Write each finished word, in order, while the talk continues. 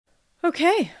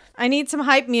Okay, I need some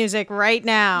hype music right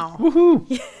now. Woohoo!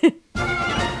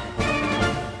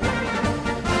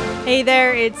 Hey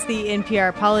there, it's the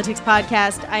NPR Politics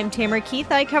Podcast. I'm Tamara Keith.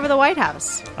 I cover the White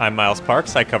House. I'm Miles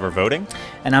Parks. I cover voting.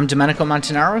 And I'm Domenico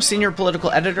Montanaro, senior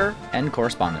political editor and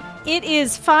correspondent. It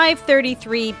is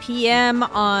 5:33 p.m.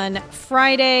 on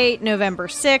Friday, November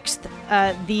 6th,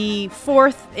 the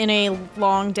fourth in a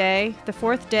long day, the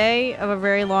fourth day of a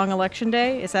very long election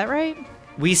day. Is that right?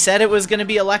 We said it was going to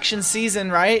be election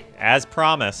season, right? As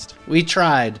promised. We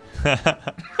tried.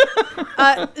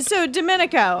 So,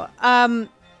 Domenico,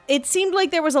 it seemed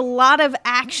like there was a lot of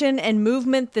action and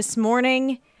movement this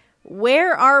morning.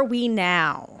 Where are we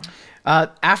now?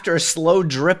 After a slow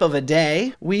drip of a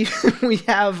day, we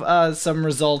have some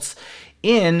results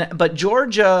in, but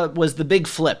Georgia was the big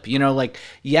flip. You know, like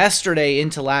yesterday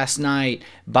into last night,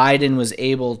 Biden was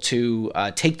able to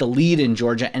take the lead in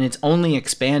Georgia, and it's only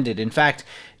expanded. In fact,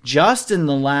 just in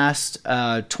the last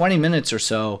 20 minutes or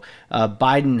so,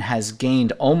 Biden has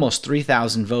gained almost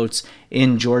 3,000 votes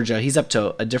in Georgia. He's up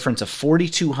to a difference of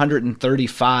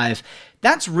 4,235.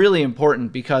 That's really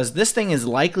important because this thing is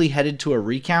likely headed to a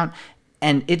recount,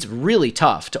 and it's really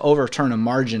tough to overturn a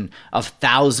margin of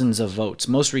thousands of votes.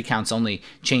 Most recounts only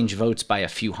change votes by a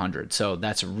few hundred, so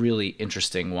that's a really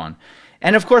interesting one.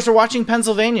 And of course, we're watching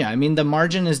Pennsylvania. I mean, the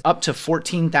margin is up to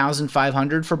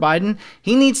 14,500 for Biden.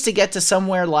 He needs to get to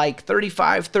somewhere like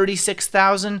 35,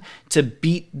 36,000 to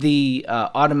beat the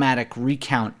automatic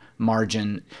recount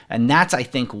margin. And that's, I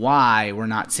think, why we're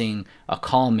not seeing a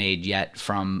call made yet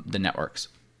from the networks.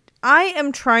 I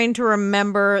am trying to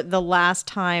remember the last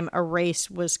time a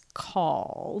race was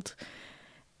called.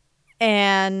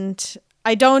 And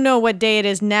I don't know what day it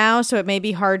is now, so it may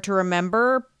be hard to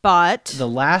remember, but the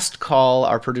last call,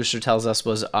 our producer tells us,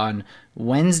 was on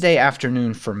Wednesday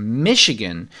afternoon for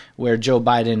Michigan, where Joe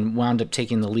Biden wound up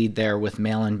taking the lead there with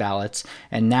mail-in ballots,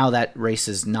 and now that race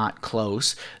is not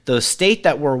close. The state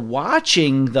that we're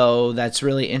watching, though, that's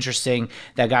really interesting,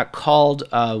 that got called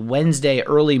Wednesday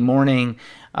early morning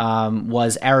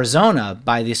was Arizona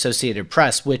by the Associated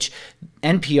Press, which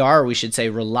NPR, we should say,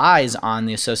 relies on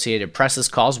the Associated Press's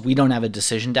calls. We don't have a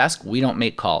decision desk. We don't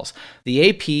make calls. The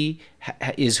AP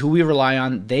is who we rely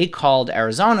on. They called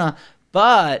Arizona,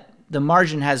 but the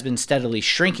margin has been steadily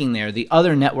shrinking there. The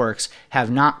other networks have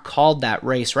not called that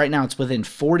race. Right now, it's within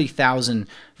 40,000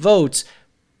 votes.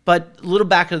 But a little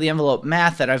back of the envelope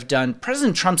math that I've done,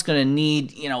 President Trump's going to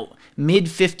need, mid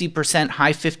 50%,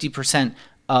 high 50%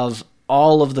 of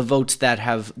all of the votes that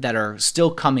are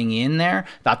still coming in there,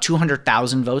 about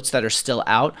 200,000 votes that are still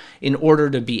out, in order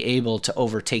to be able to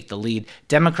overtake the lead.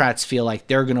 Democrats feel like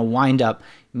they're going to wind up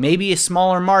maybe a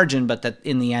smaller margin, but that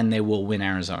in the end they will win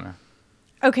Arizona.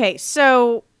 Okay,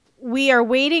 so we are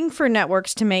waiting for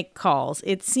networks to make calls.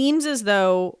 It seems as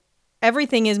though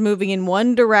everything is moving in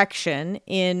one direction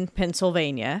in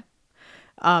Pennsylvania.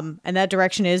 And that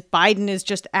direction is Biden is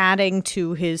just adding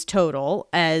to his total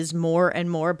as more and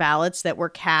more ballots that were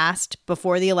cast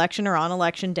before the election or on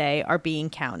election day are being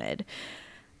counted.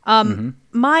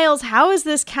 Miles, how is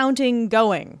this counting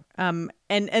going? And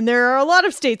there are a lot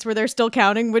of states where they're still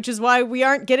counting, which is why we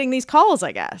aren't getting these calls,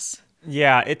 I guess.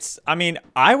 Yeah,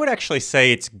 I would actually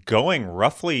say it's going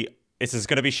roughly, this is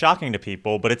going to be shocking to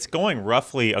people, but it's going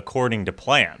roughly according to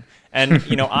plan. And,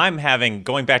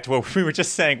 going back to what we were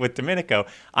just saying with Domenico,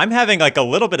 I'm having like a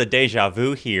little bit of deja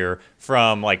vu here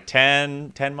from like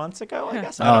 10 months ago, I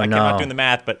guess. I'm not doing the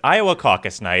math, but Iowa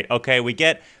caucus night. Okay, we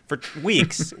get for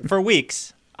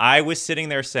weeks, I was sitting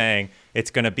there saying, it's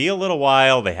going to be a little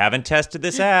while. They haven't tested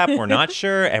this app. We're not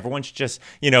sure. Everyone should just,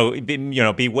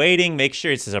 be waiting. Make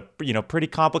sure it's a, pretty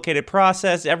complicated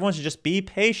process. Everyone should just be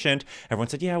patient. Everyone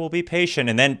said, yeah, we'll be patient.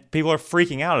 And then people are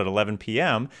freaking out at 11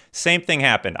 p.m. Same thing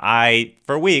happened. I,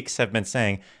 for weeks, have been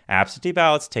saying absentee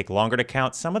ballots take longer to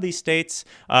count. Some of these states,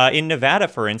 in Nevada,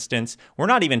 for instance, we're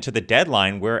not even to the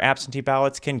deadline where absentee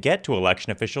ballots can get to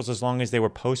election officials as long as they were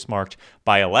postmarked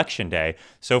by election day.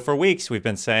 So for weeks, we've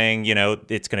been saying,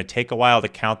 it's going to take a while to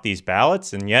count these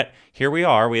ballots. And yet here we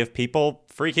are. We have people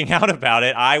freaking out about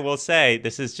it. I will say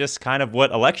this is just kind of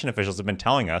what election officials have been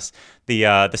telling us.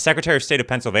 The Secretary of State of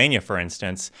Pennsylvania, for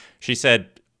instance, she said,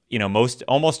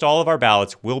 almost all of our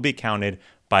ballots will be counted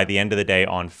by the end of the day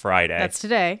on Friday. That's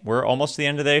today. We're almost to the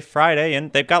end of the day Friday,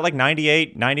 and they've got like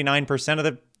 99% of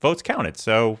the votes counted.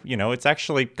 So, it's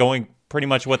actually going pretty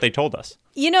much what they told us.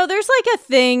 There's like a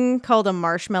thing called a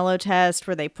marshmallow test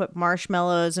where they put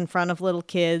marshmallows in front of little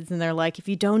kids and they're like, if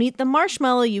you don't eat the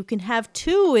marshmallow, you can have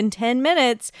 2 in 10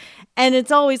 minutes. And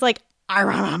it's always like,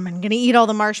 I'm going to eat all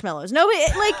the marshmallows. No, we all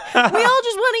just want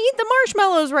to eat the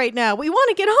marshmallows right now. We want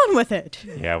to get on with it.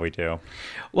 Yeah, we do.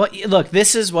 Well, look,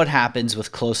 this is what happens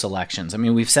with close elections. I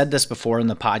mean, we've said this before in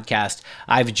the podcast.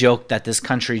 I've joked that this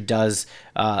country does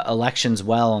elections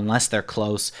well unless they're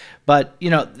close. But,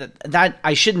 that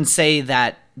I shouldn't say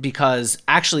that, because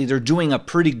actually they're doing a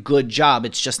pretty good job.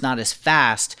 It's just not as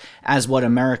fast as what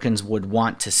Americans would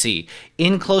want to see.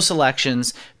 In close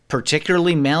elections,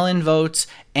 particularly mail-in votes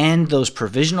and those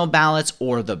provisional ballots,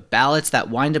 or the ballots that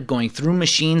wind up going through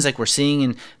machines like we're seeing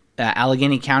in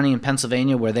Allegheny County in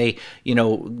Pennsylvania, where they,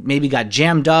 maybe got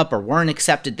jammed up or weren't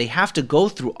accepted. They have to go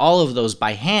through all of those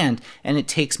by hand, and it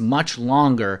takes much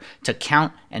longer to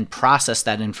count and process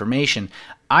that information.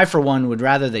 I, for one, would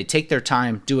rather they take their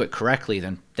time, do it correctly,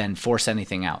 than force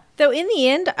anything out. Though in the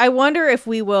end, I wonder if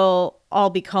we will all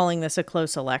be calling this a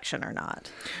close election or not.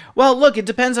 Well, look, it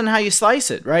depends on how you slice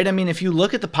it, right? I mean, if you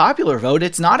look at the popular vote,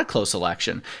 it's not a close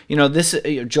election.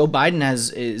 Joe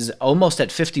Biden is almost at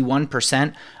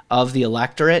 51% of the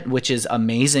electorate, which is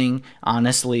amazing,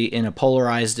 honestly, in a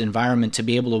polarized environment to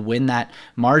be able to win that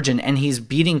margin. And he's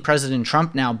beating President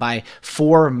Trump now by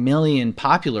 4 million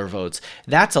popular votes.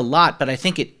 That's a lot, but I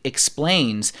think it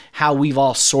explains how we've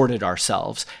all sorted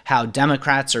ourselves, how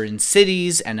Democrats are in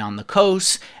cities and on the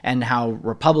coast, and how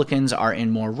Republicans are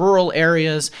in more rural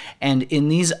areas. And in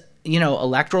these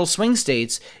electoral swing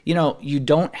states, you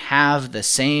don't have the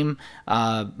same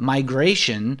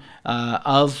migration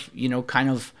of,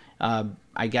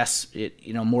 I guess,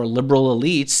 more liberal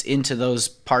elites into those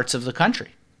parts of the country.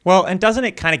 Well, and doesn't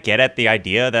it kind of get at the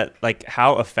idea that, like,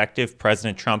 how effective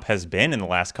President Trump has been in the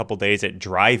last couple of days at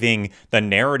driving the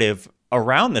narrative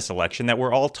around this election, that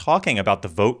we're all talking about the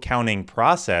vote counting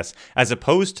process as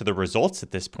opposed to the results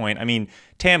at this point? I mean,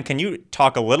 Tam, can you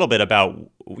talk a little bit about,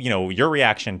 your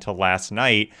reaction to last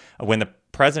night when the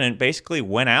president basically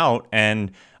went out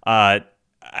and,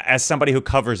 as somebody who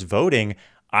covers voting,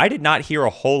 I did not hear a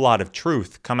whole lot of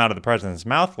truth come out of the president's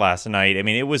mouth last night. I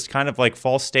mean, it was kind of like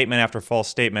false statement after false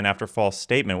statement after false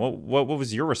statement. What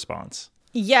was your response?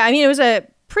 Yeah, I mean, it was a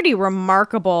pretty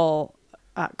remarkable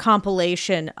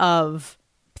compilation of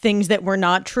things that were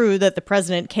not true that the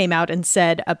president came out and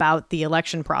said about the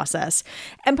election process.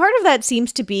 And part of that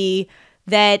seems to be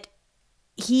that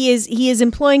he is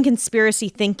employing conspiracy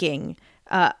thinking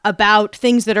about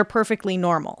things that are perfectly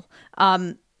normal.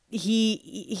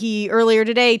 He earlier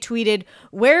today tweeted,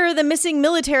 "Where are the missing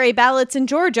military ballots in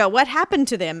Georgia? What happened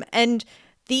to them?" And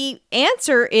the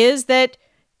answer is that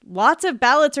lots of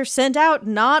ballots are sent out.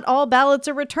 Not all ballots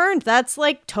are returned. That's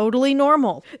like totally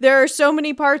normal. There are so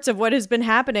many parts of what has been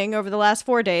happening over the last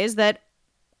 4 days that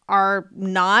are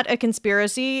not a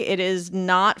conspiracy. It is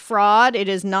not fraud. It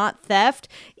is not theft.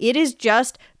 It is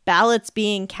just ballots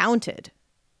being counted.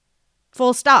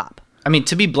 Full stop. I mean,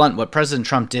 to be blunt, what President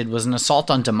Trump did was an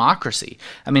assault on democracy.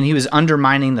 I mean, he was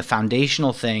undermining the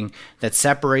foundational thing that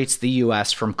separates the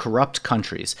U.S. from corrupt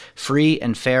countries. Free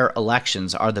and fair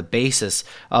elections are the basis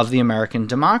of the American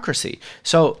democracy.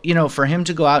 So, for him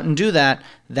to go out and do that,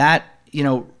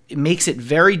 it makes it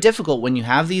very difficult when you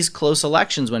have these close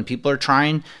elections, when people are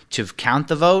trying to count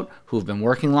the vote, who've been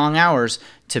working long hours,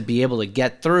 to be able to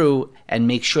get through and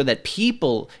make sure that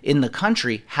people in the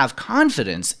country have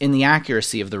confidence in the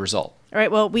accuracy of the result. All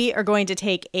right, well, we are going to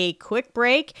take a quick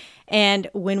break. And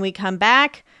when we come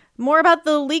back, more about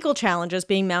the legal challenges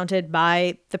being mounted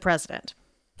by the president.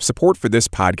 Support for this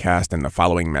podcast and the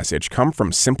following message come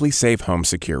from Simply Safe Home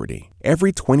Security.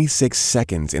 Every 26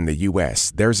 seconds in the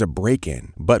U.S., there's a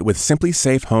break-in. But with Simply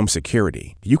Safe Home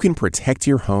Security, you can protect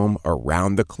your home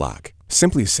around the clock.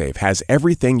 Simply Safe has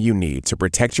everything you need to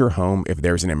protect your home if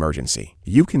there's an emergency.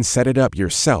 You can set it up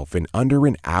yourself in under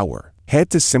an hour. Head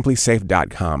to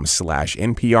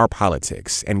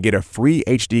simplysafe.com/NPRPolitics and get a free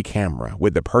HD camera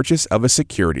with the purchase of a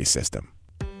security system.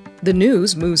 The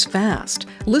news moves fast.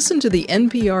 Listen to the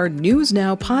NPR News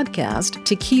Now podcast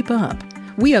to keep up.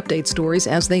 We update stories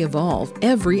as they evolve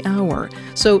every hour.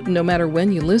 So no matter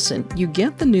when you listen, you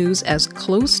get the news as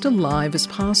close to live as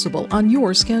possible on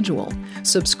your schedule.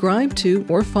 Subscribe to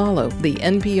or follow the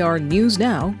NPR News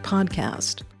Now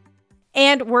podcast.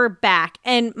 And we're back.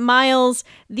 And Miles,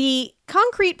 the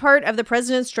concrete part of the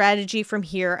president's strategy from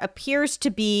here appears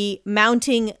to be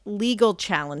mounting legal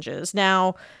challenges.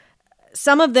 Now,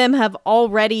 some of them have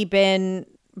already been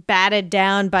batted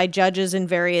down by judges in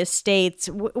various states.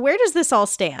 Where does this all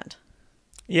stand?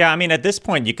 Yeah, I mean, at this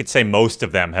point, you could say most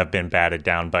of them have been batted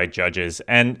down by judges.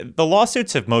 And the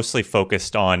lawsuits have mostly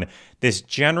focused on this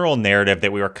general narrative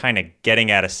that we were kind of getting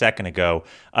at a second ago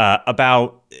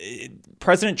about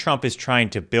President Trump is trying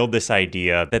to build this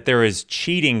idea that there is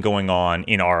cheating going on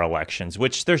in our elections,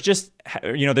 which there's just,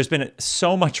 there's been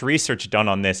so much research done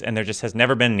on this, and there just has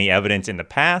never been any evidence in the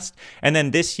past. And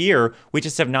then this year, we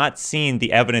just have not seen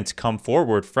the evidence come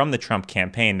forward from the Trump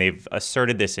campaign. They've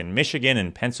asserted this in Michigan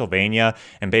and Pennsylvania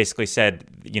and basically said,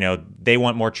 they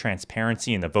want more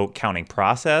transparency in the vote counting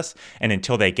process. And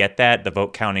until they get that, the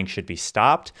vote counting should be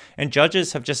stopped. And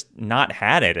judges have just not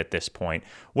had it at this point.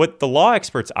 What the law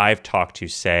experts I've talked to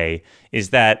say is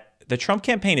that the Trump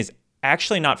campaign is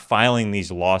actually not filing these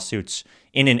lawsuits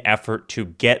in an effort to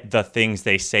get the things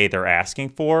they say they're asking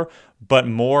for, but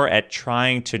more at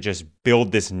trying to just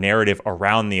build this narrative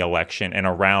around the election and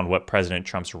around what President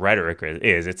Trump's rhetoric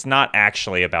is. It's not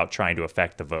actually about trying to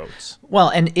affect the votes. Well,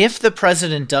 and if the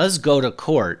president does go to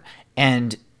court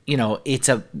and it's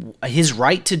his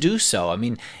right to do so. I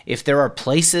mean, if there are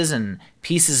places and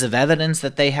pieces of evidence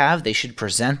that they have, they should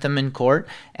present them in court.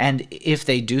 And if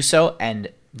they do so and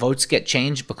votes get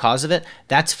changed because of it,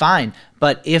 that's fine.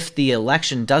 But if the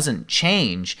election doesn't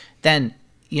change, then,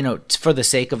 for the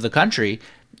sake of the country,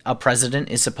 a president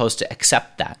is supposed to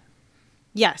accept that.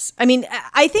 Yes. I mean,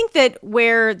 I think that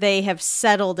where they have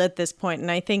settled at this point,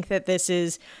 and I think that this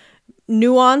is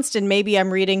nuanced and maybe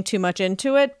I'm reading too much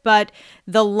into it, but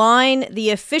the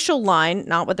official line,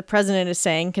 not what the president is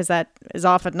saying, because that is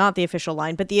often not the official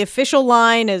line, but the official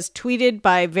line is tweeted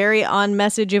by very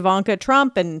on-message Ivanka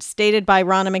Trump and stated by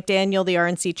Ronna McDaniel, the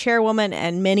RNC chairwoman,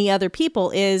 and many other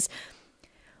people is,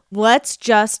 let's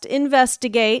just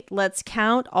investigate. Let's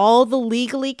count all the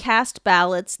legally cast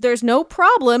ballots. There's no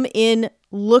problem in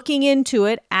looking into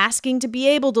it, asking to be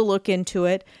able to look into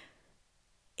it.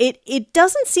 It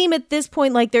doesn't seem at this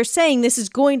point like they're saying this is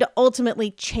going to ultimately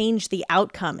change the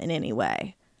outcome in any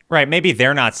way. Right. Maybe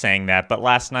they're not saying that. But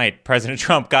last night, President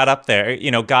Trump got up there,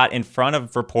 got in front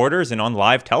of reporters and on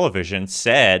live television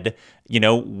said,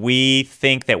 we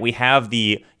think that we have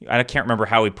I can't remember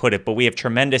how he put it, but we have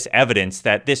tremendous evidence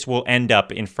that this will end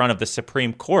up in front of the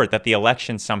Supreme Court, that the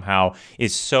election somehow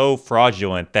is so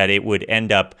fraudulent that it would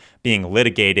end up being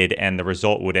litigated and the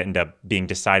result would end up being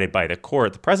decided by the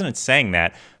court. The president's saying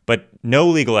that, but no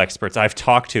legal experts I've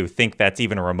talked to think that's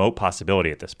even a remote possibility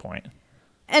at this point.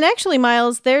 And actually,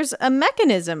 Miles, there's a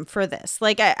mechanism for this.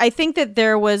 Like, I think that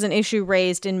there was an issue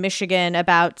raised in Michigan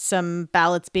about some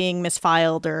ballots being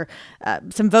misfiled or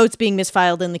some votes being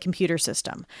misfiled in the computer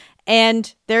system.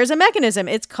 And there's a mechanism.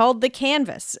 It's called the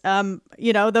canvass.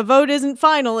 The vote isn't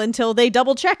final until they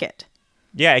double check it.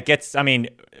 Yeah,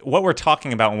 what we're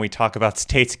talking about when we talk about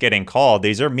states getting called,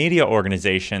 these are media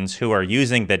organizations who are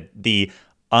using the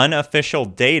unofficial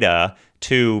data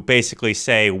to basically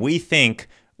say, we think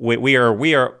we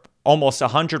are almost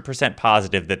 100%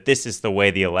 positive that this is the way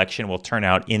the election will turn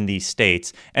out in these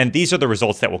states. And these are the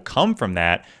results that will come from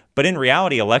that. But in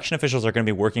reality, election officials are going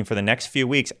to be working for the next few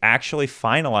weeks, actually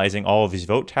finalizing all of these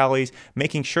vote tallies,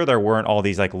 making sure there weren't all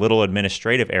these little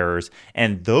administrative errors.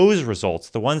 And those results,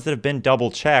 the ones that have been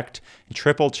double checked,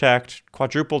 triple checked,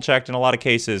 quadruple checked in a lot of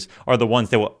cases, are the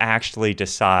ones that will actually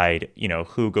decide,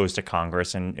 who goes to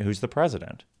Congress and who's the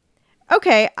president.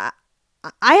 Okay.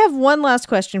 I have one last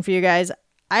question for you guys.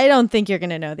 I don't think you're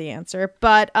going to know the answer,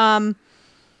 but can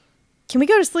we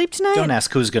go to sleep tonight? Don't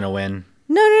ask who's going to win.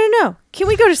 No. Can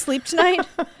we go to sleep tonight?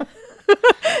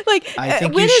 I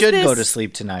think you should go to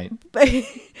sleep tonight.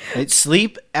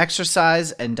 Sleep,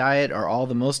 exercise, and diet are all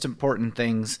the most important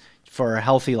things for a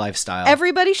healthy lifestyle.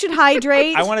 Everybody should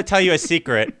hydrate. I want to tell you a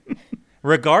secret.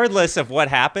 Regardless of what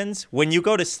happens, when you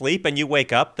go to sleep and you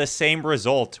wake up, the same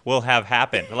result will have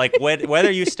happened. Like whether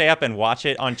you stay up and watch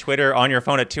it on Twitter on your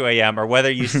phone at 2 a.m. or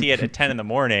whether you see it at 10 in the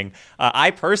morning,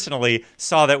 I personally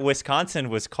saw that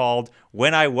Wisconsin was called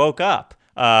when I woke up.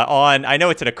 I know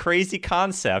it's a crazy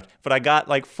concept, but I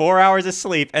got 4 hours of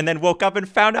sleep and then woke up and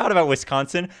found out about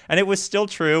Wisconsin, and it was still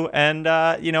true. And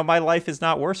my life is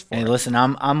not worse for it. Hey, listen,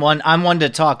 I'm one to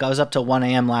talk. I was up till 1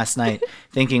 a.m. last night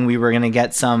thinking we were gonna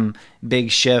get some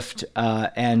big shift,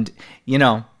 and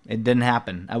it didn't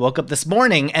happen. I woke up this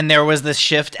morning and there was this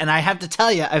shift, and I have to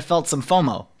tell you, I felt some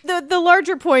FOMO. The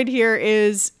larger point here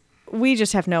is we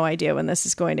just have no idea when this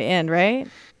is going to end, right?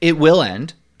 It will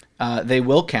end. They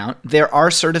will count. There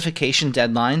are certification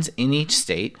deadlines in each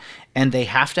state, and they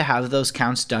have to have those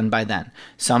counts done by then.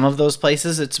 Some of those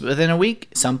places, it's within a week.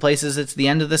 Some places, it's the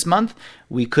end of this month.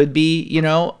 We could be,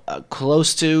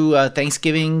 close to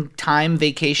Thanksgiving time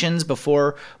vacations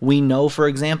before we know, for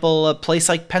example, a place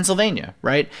like Pennsylvania,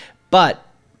 right? But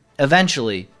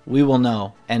eventually, we will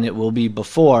know, and it will be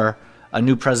before a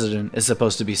new president is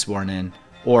supposed to be sworn in,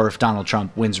 or if Donald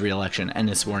Trump wins re-election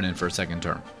and is sworn in for a second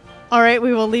term. All right,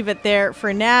 we will leave it there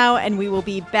for now, and we will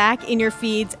be back in your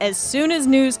feeds as soon as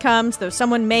news comes, though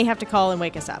someone may have to call and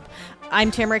wake us up. I'm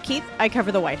Tamara Keith. I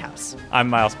cover the White House. I'm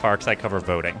Miles Parks. I cover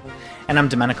voting. And I'm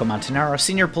Domenico Montanaro,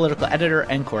 senior political editor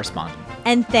and correspondent.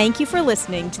 And thank you for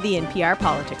listening to the NPR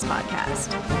Politics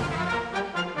Podcast.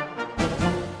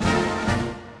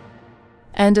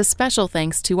 And a special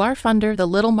thanks to our funder, The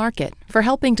Little Market, for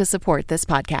helping to support this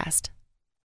podcast.